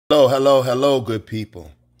Hello, hello, hello, good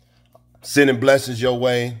people. Sending blessings your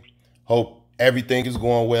way. Hope everything is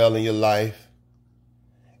going well in your life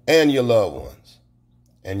and your loved ones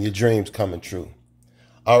and your dreams coming true.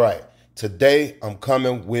 All right, today I'm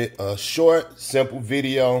coming with a short, simple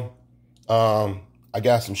video. I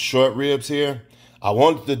got some short ribs here. I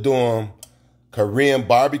wanted to do them Korean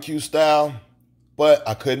barbecue style, but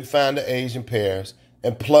I couldn't find the Asian pears.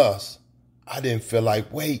 And plus, I didn't feel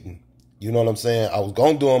like waiting. You know what I'm saying? I was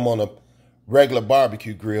going to do them on a regular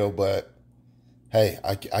barbecue grill, but hey,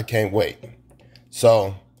 I can't wait.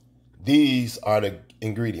 So these are the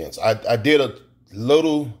ingredients. I did a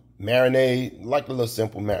little marinade, like a little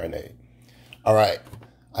simple marinade. All right.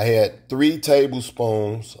 I had 3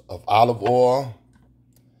 tablespoons of olive oil,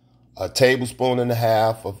 a tablespoon and a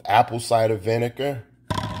half of apple cider vinegar.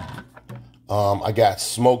 I got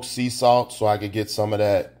smoked sea salt so I could get some of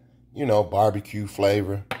that, barbecue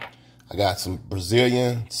flavor. I got some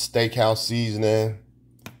Brazilian steakhouse seasoning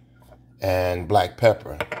and black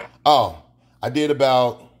pepper. Oh, I did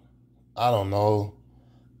about,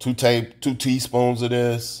 2 teaspoons of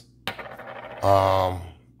this. A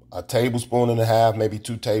tablespoon and a half, maybe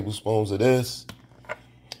 2 tablespoons of this.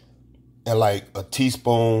 And like a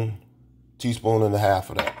teaspoon and a half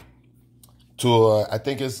of that. I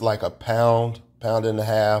think it's like a pound and a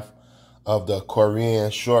half of the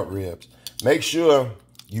Korean short ribs. Make sure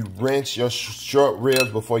you rinse your short ribs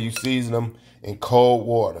before you season them in cold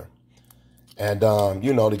water. And,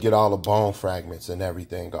 to get all the bone fragments and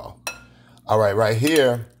everything off. All right, right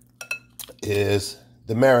here is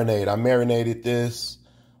the marinade. I marinated this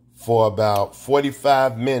for about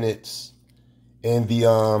 45 minutes in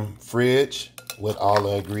the fridge with all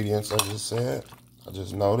the ingredients I just said. I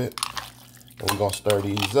just noted. And we're going to stir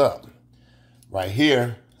these up. Right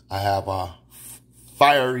here, I have a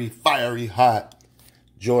fiery hot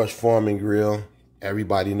George Foreman grill.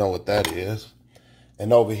 Everybody know what that is.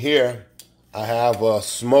 And over here, I have a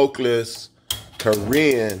smokeless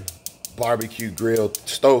Korean barbecue grill,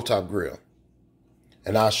 stovetop grill.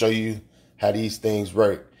 And I'll show you how these things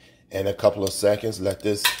work in a couple of seconds. Let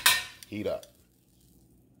this heat up.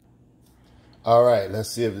 All right,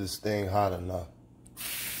 let's see if this thing hot enough.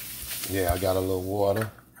 Yeah, I got a little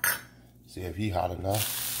water. See if he hot enough.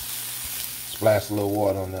 Splash a little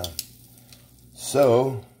water on there.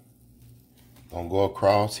 So, gonna go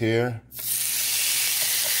across here.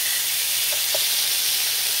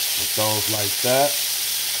 With those like that.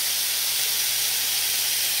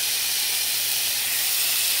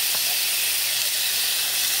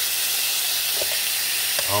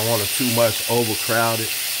 I don't want it too much overcrowded.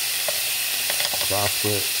 So I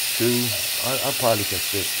put 2. I probably can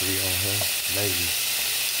fit 3 on here, maybe.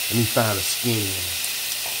 Let me find a skinny one.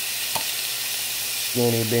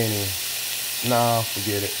 Skinny Benny. Nah,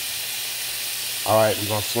 forget it. All right, we're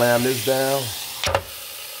gonna slam this down.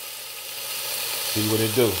 See what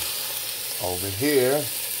it do. Over here.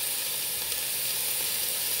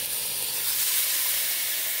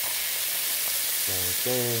 Same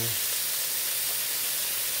thing.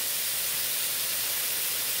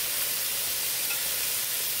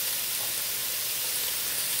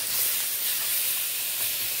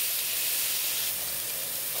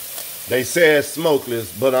 They said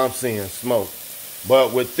smokeless, but I'm seeing smoke.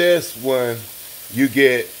 But with this one, you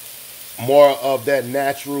get more of that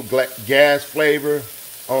natural gas flavor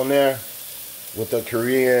on there with the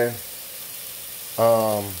Korean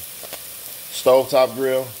stovetop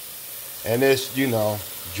grill. And this,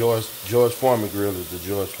 George Foreman grill is the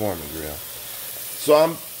George Foreman grill. So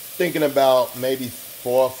I'm thinking about maybe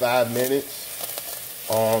 4 or 5 minutes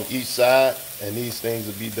on each side, and these things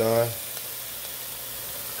will be done.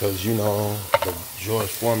 Because, the George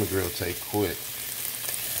Foreman grill take quick.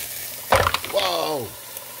 Whoa!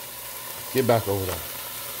 Get back over there.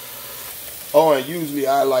 Oh, and usually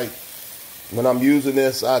when I'm using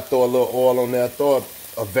this, I throw a little oil on there. Throw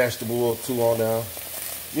a vegetable or 2 on there.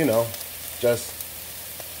 Just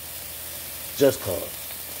cause.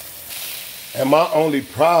 And my only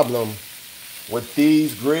problem with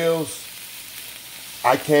these grills,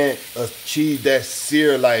 I can't achieve that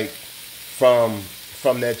sear like from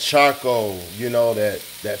that charcoal,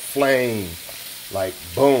 that flame, like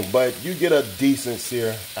boom. But you get a decent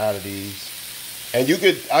sear out of these. And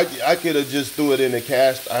I could have just threw it in the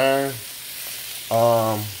cast iron.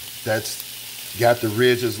 That's got the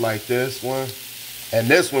ridges like this one. And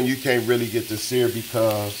this one you can't really get the sear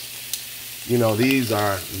because, these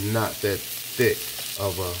are not that thick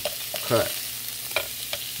of a cut.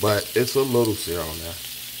 But it's a little sear on there.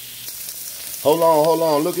 Hold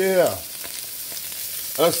on, look at here.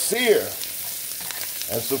 A sear.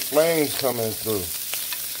 And some flames coming through.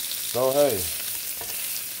 So hey,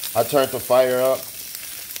 I turned the fire up,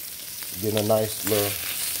 getting a nice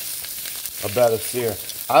a better sear.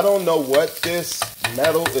 I don't know what this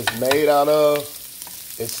metal is made out of.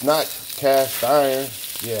 It's not cast iron.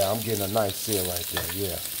 Yeah, I'm getting a nice sear right there,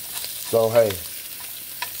 yeah. So, hey,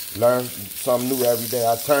 learn something new every day.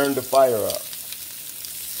 I turned the fire up.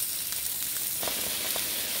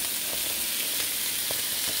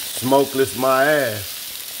 Smokeless my ass.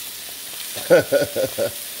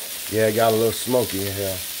 Yeah, it got a little smoky in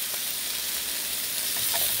here.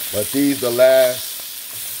 But these the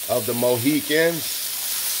last of the Mohicans.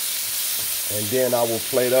 And then I will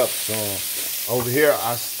plate up some. Over here,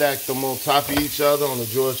 I stacked them on top of each other on the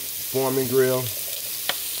George Foreman grill.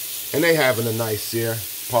 And they having a nice sear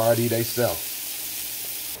party they sell.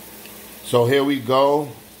 So here we go,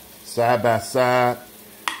 side by side,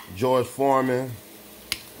 George Foreman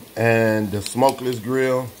and the smokeless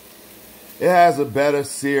grill. It has a better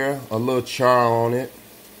sear, a little char on it.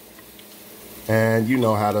 And you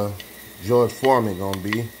know how the George Foreman gonna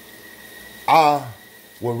be. I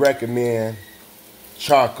would recommend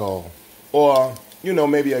charcoal or, you know,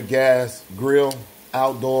 maybe a gas grill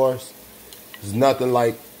outdoors. There's nothing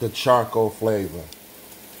like the charcoal flavor,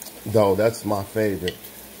 though. That's my favorite.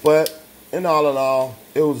 But in all,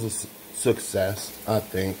 it was a success, I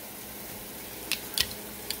think.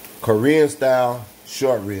 Korean style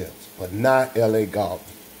short ribs, but not LA Golf.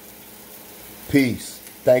 Peace.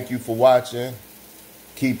 Thank you for watching.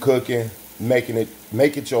 Keep cooking, make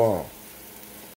it your own.